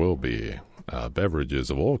refreshments. There will be beverages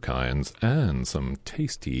of all kinds and some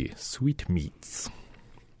tasty sweetmeats.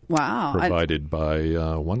 Wow. Provided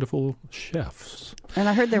by wonderful chefs. And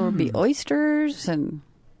I heard there would be oysters and...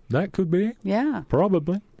 That could be. Yeah.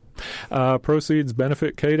 Probably. Proceeds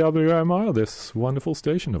benefit KWMR, this wonderful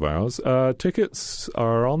station of ours. Tickets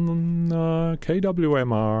are on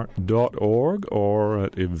KWMR.org or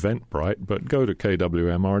at Eventbrite, but go to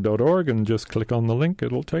KWMR.org and just click on the link.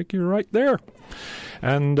 It'll take you right there.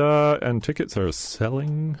 And tickets are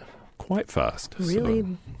selling quite fast. Really? So.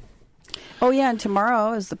 Oh, yeah, and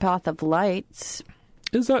tomorrow is the Path of Lights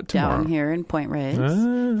Is that tomorrow? down here in Point Reyes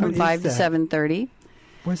from 5 to 7:30.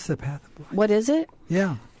 What's the path of light? What is it?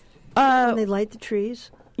 Yeah. When they light the trees.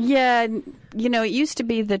 Yeah, you know, it used to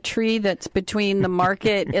be the tree that's between the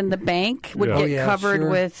market and the bank would Yeah. get Oh, yeah, covered sure.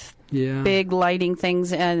 with Yeah. big lighting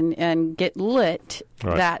things and get lit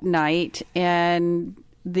Right. that night. And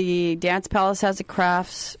the Dance Palace has a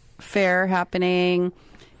crafts fair happening.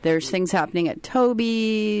 There's things happening at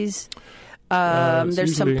Toby's. It's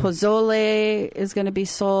There's some usually pozole is going to be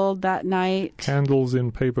sold that night. Candles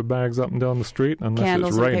in paper bags up and down the street, unless Candles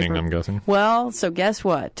it's in raining, paper. I'm guessing. Well, so guess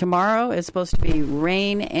what? Tomorrow is supposed to be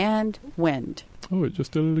rain and wind. Oh, it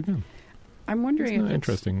just did it again. I'm wondering Isn't if that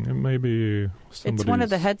interesting? It may be somebody's... it's one of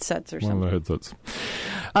the headsets or One something. of the headsets.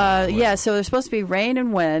 Yeah, so there's supposed to be rain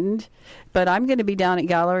and wind, but I'm going to be down at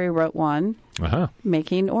Gallery Route 1 Uh-huh.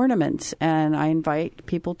 making ornaments, and I invite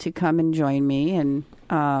people to come and join me, and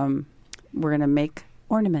we're going to make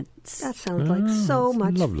ornaments. That sounds like so that's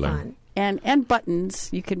much lovely. fun. And buttons.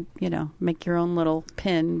 You could, make your own little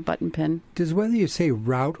button pin. Does whether you say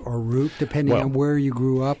route or route, depending Well- on where you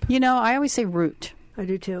grew up? I always say root. I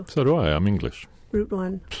do too. So do I. I'm English. Route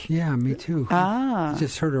 1. Yeah, me too. Ah. I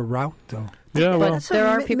just heard a route, though. Yeah, well, That's there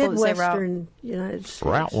sort of are people that say route. Midwestern United States.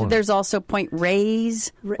 route one. There's also Point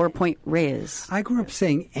Reyes or Point Reyes. I grew up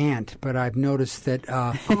saying aunt, but I've noticed that,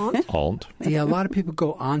 Aunt a lot of people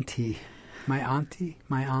go auntie. My auntie,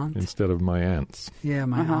 my aunt. instead of my aunts. Yeah,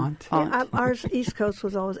 my aunt. Yeah, ours East Coast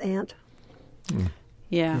was always aunt.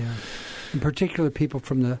 Yeah. Yeah. In particular, people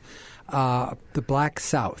from the Black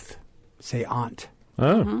South say aunt.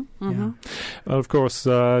 Oh. Yeah. Of course,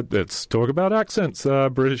 let's talk about accents,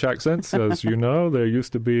 British accents. As you know, there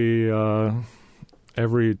used to be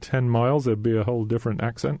every 10 miles there'd be a whole different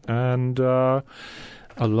accent. And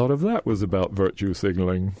a lot of that was about virtue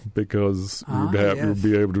signaling because you'd have to yes.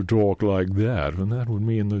 be able to talk like that. And that would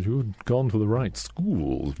mean that you'd gone to the right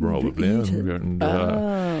schools, probably.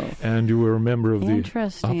 And you were a member of the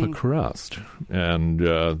Interesting. upper crust. And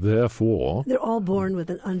therefore... They're all born with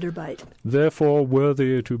an underbite. Therefore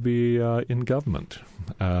worthy to be in government,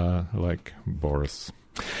 like Boris.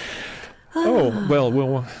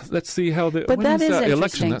 Well, let's see how the But when that is is that election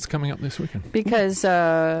interesting. that's coming up this weekend. Because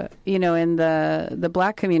in the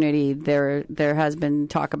black community, there has been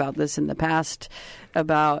talk about this in the past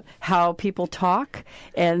about how people talk,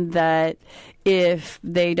 and that if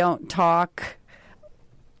they don't talk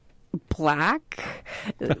black,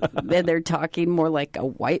 then they're talking more like a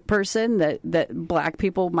white person. That black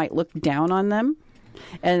people might look down on them.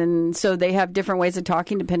 And so they have different ways of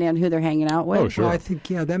talking depending on who they're hanging out with. Oh, sure. Well, I think,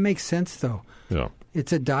 that makes sense, though. Yeah.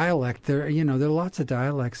 It's a dialect. There are lots of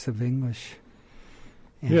dialects of English.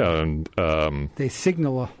 And They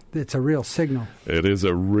signal, it's a real signal. it is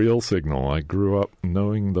a real signal. I grew up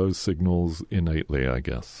knowing those signals innately, I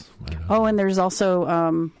guess. Oh, and there's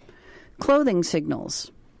also clothing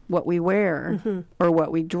signals, what we wear or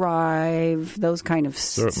what we drive, those kind of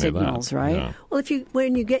Certainly signals, that, right? yeah. Well,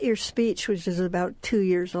 when you get your speech, which is about 2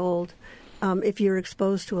 years old, if you're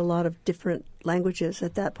exposed to a lot of different languages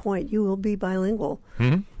at that point, you will be bilingual.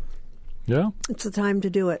 Mm-hmm. Yeah. It's the time to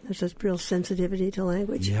do it. There's a real sensitivity to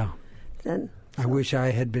language. Yeah. Then I wish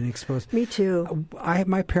I had been exposed. me too.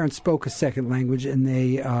 My parents spoke a second language, and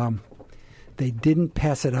they didn't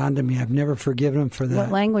pass it on to me. I've never forgiven them for that.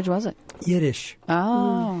 What language was it? Yiddish.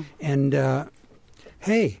 Oh. And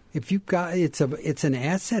hey, if you've got it's an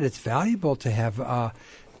asset. It's valuable to have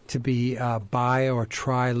to be bi or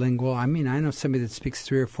trilingual. I mean, I know somebody that speaks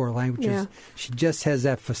 3 or 4 languages. Yeah. She just has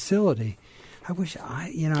that facility. I wish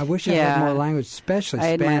I had Yeah. more language, especially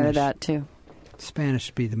I Spanish. admire that too. Spanish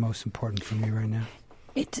would be the most important for me right now.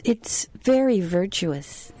 It's very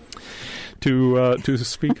virtuous. To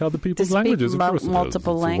speak other people's speak languages, of course.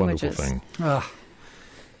 multiple it is. It's languages. A wonderful thing. Ugh.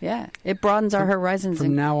 Yeah, it broadens our horizons From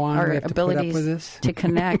and now on, our we have to put up abilities with this? to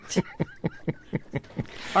connect.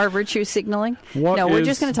 Our virtue signaling? What No, we're is-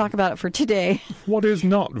 just going to talk about it for today. What is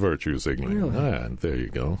not virtue signaling? Really? And there you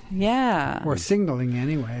go. Yeah. Or signaling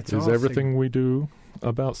anyway. It's Is all everything we do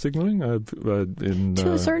about signaling?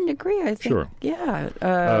 To a certain degree, I think. Sure. Yeah.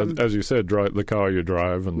 As you said, the car you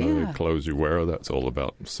drive and Yeah. the clothes you wear, that's all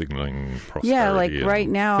about signaling prosperity. Yeah, like and right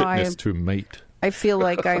now fitness to mate. I feel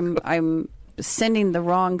like I'm sending the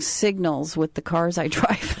wrong signals with the cars I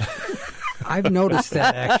drive. I've noticed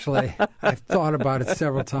that, actually. I've thought about it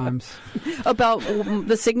several times. About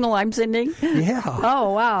the signal I'm sending? Yeah.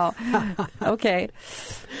 Oh, wow. Okay.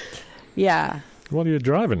 Yeah. What are you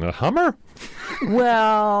driving, a Hummer?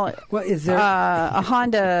 Well, Is there a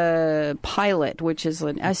Honda Pilot, which is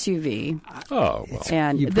an SUV. Oh, well.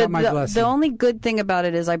 And You've got my blessing. the only good thing about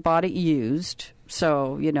it is I bought it used.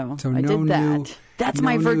 So, I no did that. new- That's no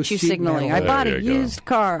my new virtue sheet signaling. metal. I bought There a you go. used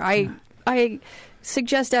car. I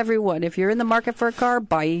suggest everyone, if you're in the market for a car,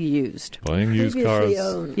 buy used. Buying used Previously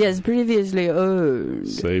cars owned. Yes, previously owned.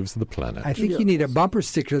 saves the planet. I think you need a bumper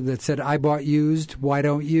sticker that said, "I bought used. Why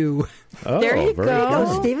don't you?" Oh, There you very go. Oh,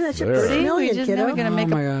 good. Stephen, that's your There. first See, we million, just kiddo. never going to make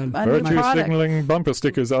Oh, my a God. new Virtue product. signaling bumper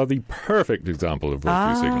stickers are the perfect example of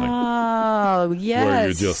virtue signaling. Oh, yes. Where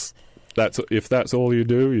you just if that's all you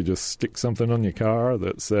do, you just stick something on your car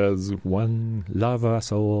that says "One, love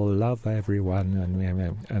us all, love everyone,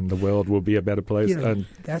 and the world will be a better place." And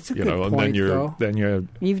That's a you good know, point, though. then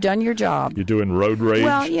You've done your job. you're doing road rage.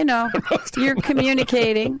 Well, you're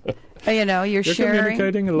communicating. You're sharing.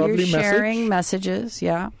 communicating a lovely you're sharing message. messages,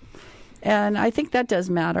 yeah. And I think that does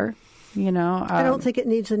matter. I don't think it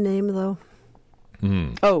needs a name, though.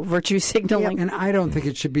 Oh, virtue signaling. And I don't think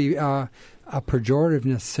it should be a pejorative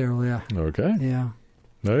necessarily. Okay, Yeah.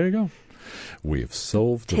 there you go. We've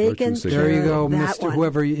solved the Taken virtue There signaling. you go, That Mr. one.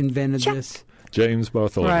 Whoever invented this. James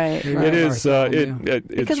Bartholomew. Right, It right. It is. It's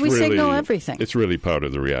Because we really, signal everything. It's really part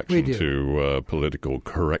of the reaction We do. to political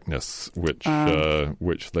correctness, which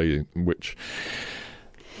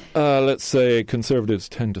let's say conservatives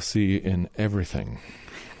tend to see in everything.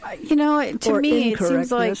 To Or me, it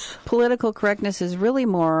seems like incorrectness. political correctness is really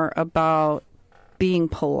more about being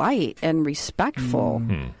polite and respectful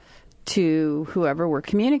to whoever we're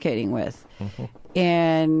communicating with.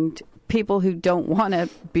 And people who don't want to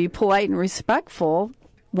be polite and respectful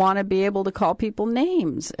want to be able to call people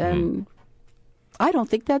names. And I don't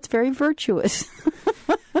think that's very virtuous.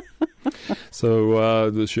 So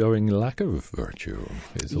the showing lack of virtue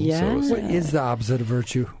is also Yeah. a What sin. is the opposite of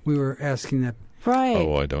virtue? We were asking that. Right.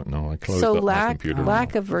 Oh, I don't know. I closed So up my computer.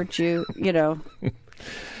 lack of virtue, Call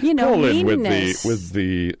in meanness. with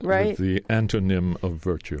the Right? antonym of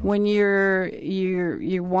virtue. When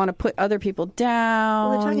you want to put other people down.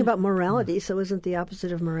 Well, they're talking about morality, so isn't the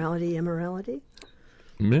opposite of morality immorality?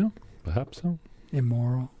 Yeah, perhaps so.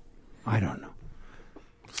 Immoral. I don't know.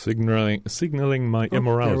 Signaling my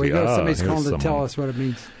immorality. There we go. Somebody's here's calling to tell someone. us what it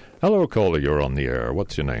means. Hello, caller. You're on the air.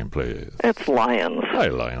 What's your name, please? It's Lions. Hi,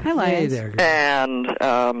 Lion. Hi, Hey Lions. there. girl.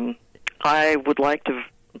 And I would like to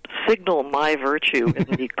signal my virtue in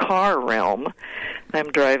the car realm. I'm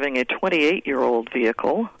driving a 28-year-old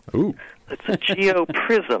vehicle. Ooh, It's a Geo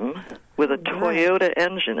Prism with a Toyota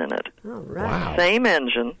engine in it. All right. wow. Same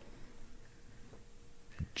engine,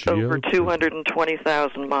 over Geo-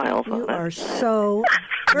 220,000 miles You on it. are so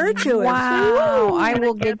virtuous. Wow. I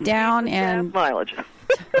will get down Gas and mileage.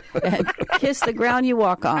 kiss the ground you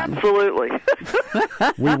walk on. Absolutely.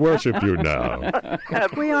 We worship you now.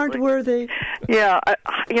 We aren't worthy. Yeah,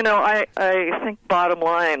 I think bottom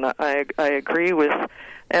line, I agree with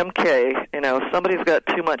MK. Somebody's got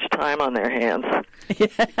too much time on their hands.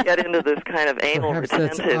 Get into this kind of anal Perhaps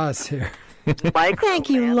that's retentive us here. Thank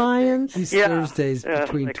you, Lions. These Yeah. Thursdays Yeah,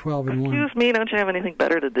 between like, 12 and 1. Excuse me, don't you have anything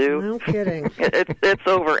better to do? No kidding. It's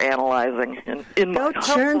over analyzing. In Go my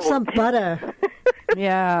churn household- some butter.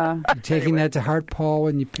 Yeah. You taking that to heart, Paul,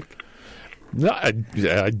 when you pick. No,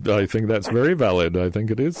 I think that's very valid. I think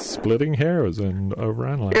it is splitting hairs and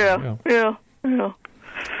overanalyzing. Yeah.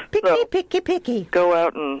 Picky, So- picky. Go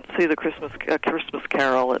out and see the Christmas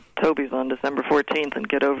Carol at Toby's on December 14th and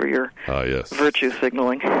get over your Ah, yes. virtue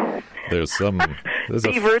signaling. There's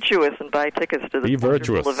Be virtuous and buy tickets to Be this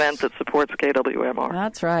wonderful virtuous. event that supports KWMR.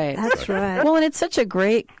 That's right. That's right. Well, and it's such a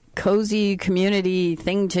great, cozy community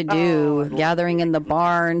thing to do. Gathering in the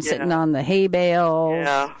barn, sitting on the hay bales,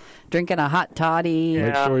 Yeah. drinking a hot toddy,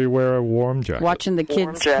 Make Yeah. sure you wear a warm jacket. watching the Warm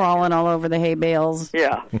kids jacket. crawling all over the hay bales,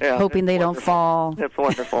 Yeah. hoping they don't fall. It's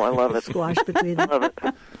wonderful. I love it. Squash between them. Love it.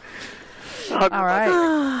 Hug, All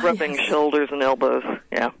right. rubbing shoulders and elbows.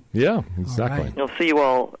 Yeah. Yeah, exactly. right. You'll see you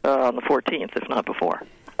all on the 14th, if not before.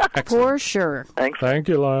 Excellent. For sure. Thanks. Thank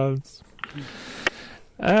you, Lions.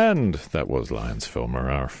 And that was Lions Filmer,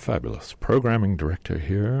 our fabulous programming director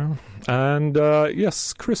here. And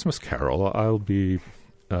yes, Christmas Carol, I'll be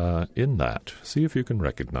in that. See if you can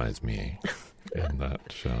recognize me in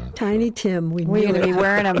that. Tiny Tim, we Are you knew going to it. be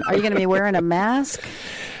wearing a? Are you going to be wearing a mask?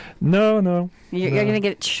 No. You're going to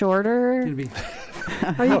get it shorter. Gonna be-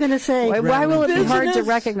 Are you going to say, Why will it be hard to Business.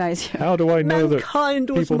 recognize you? How do I know that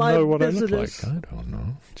mankind was people my know what I business? look like? I don't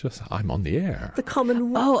know. I'm on the air. The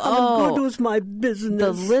common good was my business.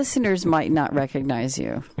 The listeners might not recognize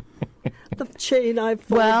you. The chain I forged.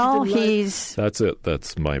 Well, in life. he's That's it.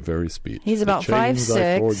 That's my very speech. He's about The chains I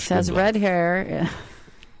 5'6", forged has in red life. hair.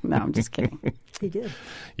 No, I'm just kidding. He did.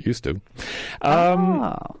 Used to.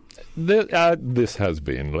 Oh. This has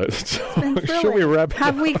been. Let's talk. Shall we wrap it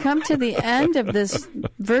Have up? we come to the end of this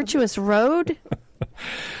virtuous road?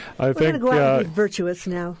 I We're think. going to go out and be virtuous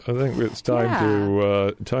now. I think it's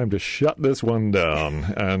time to shut this one down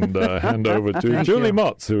and hand over to Julie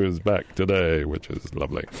Motz, who is back today, which is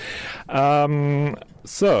lovely.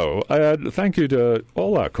 So, thank you to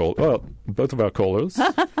all our both of our callers.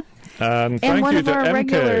 And thank one you of to our MK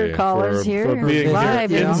regular callers for here, being live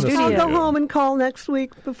here in in the studio. I'll studio. go home and call next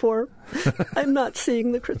week before I'm not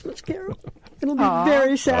seeing the Christmas Carol. It'll be a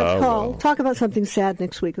very sad call. well. Talk about something sad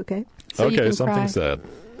next week, okay? So you Okay, can something cry. sad.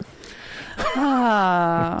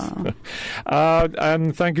 Ah.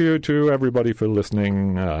 And thank you to everybody for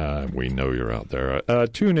listening. We know you're out there.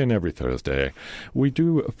 Tune in every Thursday. We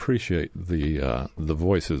do appreciate the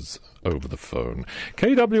voices over the phone.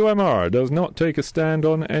 KWMR does not take a stand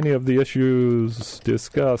on any of the issues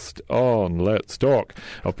discussed on Let's Talk.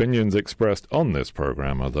 Opinions expressed on this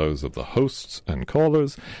program are those of the hosts and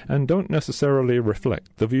callers and don't necessarily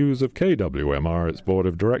reflect the views of KWMR, its board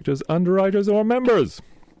of directors, underwriters, or members.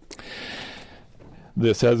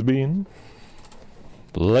 This has been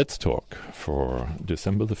Let's Talk for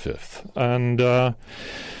December the 5th. And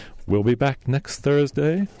we'll be back next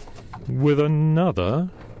Thursday with another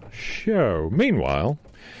show. Meanwhile,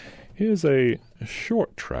 here's a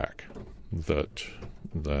short track that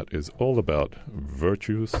is all about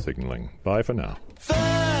virtue signaling. Bye for now.